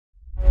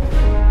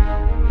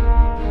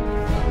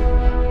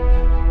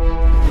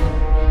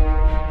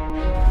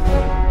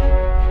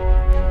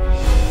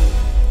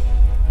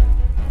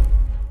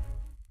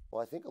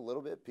think a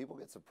little bit people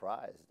get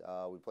surprised.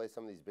 We play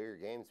some of these bigger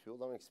games. People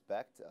don't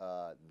expect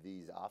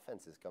these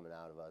offenses coming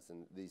out of us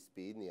and the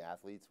speed and the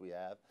athletes we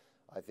have.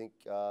 I think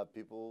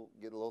people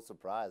get a little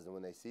surprised, and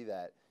when they see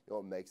that,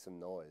 it makes some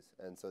noise.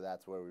 And so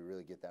that's where we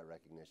really get that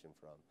recognition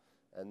from.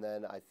 And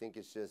then I think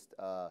it's just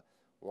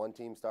one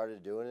team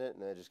started doing it,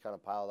 and it just kind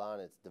of piled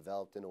on. It's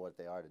developed into what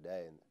they are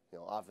today. And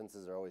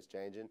offenses are always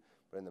changing,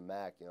 but in the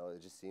MAC,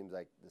 it just seems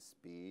like the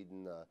speed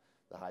and the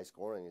high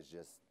scoring is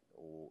just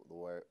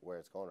where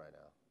it's going right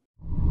now.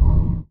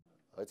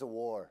 It's a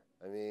war.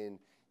 I mean,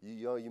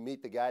 you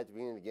meet the guy at the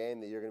beginning of the game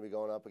that you're going to be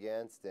going up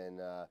against, and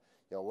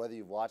whether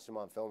you've watched him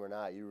on film or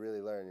not, you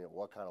really learn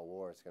what kind of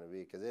war it's going to be,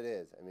 because it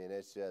is. I mean,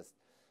 it's just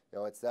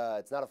it's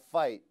not a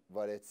fight,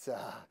 but it's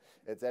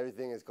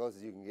everything as close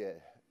as you can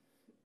get.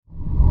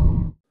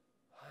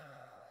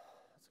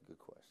 That's a good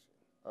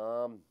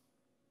question.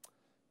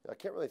 I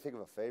can't really think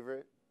of a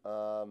favorite.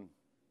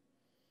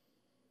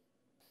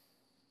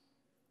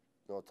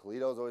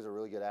 Toledo's always a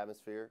really good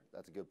atmosphere.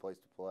 That's a good place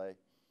to play.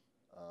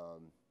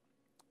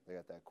 They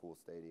got that cool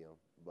stadium.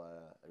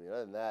 But, I mean,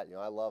 other than that,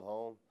 I love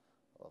home.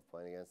 I love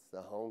playing against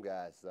the home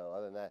guys. So,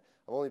 other than that,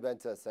 I've only been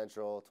to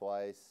Central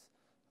twice.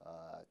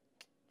 Trying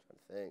to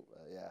think.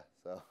 But, yeah,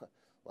 so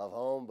love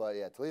home. But,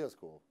 yeah, Toledo's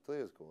cool.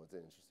 Toledo's cool. It's an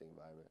interesting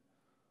environment.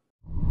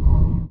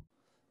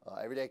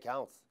 Every day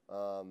counts.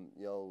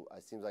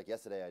 It seems like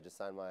yesterday I just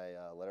signed my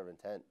letter of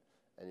intent.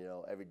 And,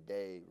 every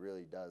day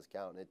really does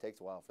count. And it takes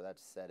a while for that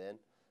to set in.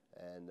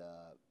 And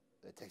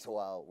it takes a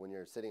while when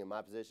you're sitting in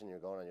my position, you're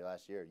going on your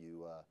last year,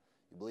 you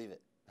believe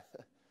it.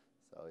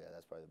 So, yeah,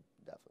 that's probably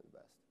definitely the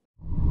best.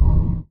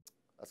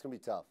 That's going to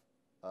be tough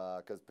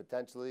because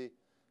potentially,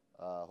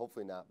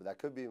 hopefully not, but that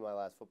could be my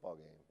last football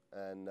game.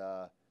 And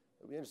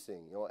it'll be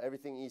interesting.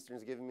 Everything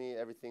Eastern's giving me,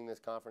 everything this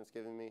conference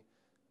giving me,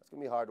 it's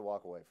going to be hard to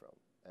walk away from.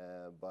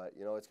 But,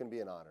 it's going to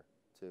be an honor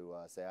to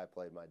say I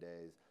played my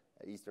days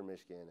at Eastern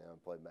Michigan and I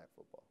played MAC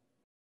football.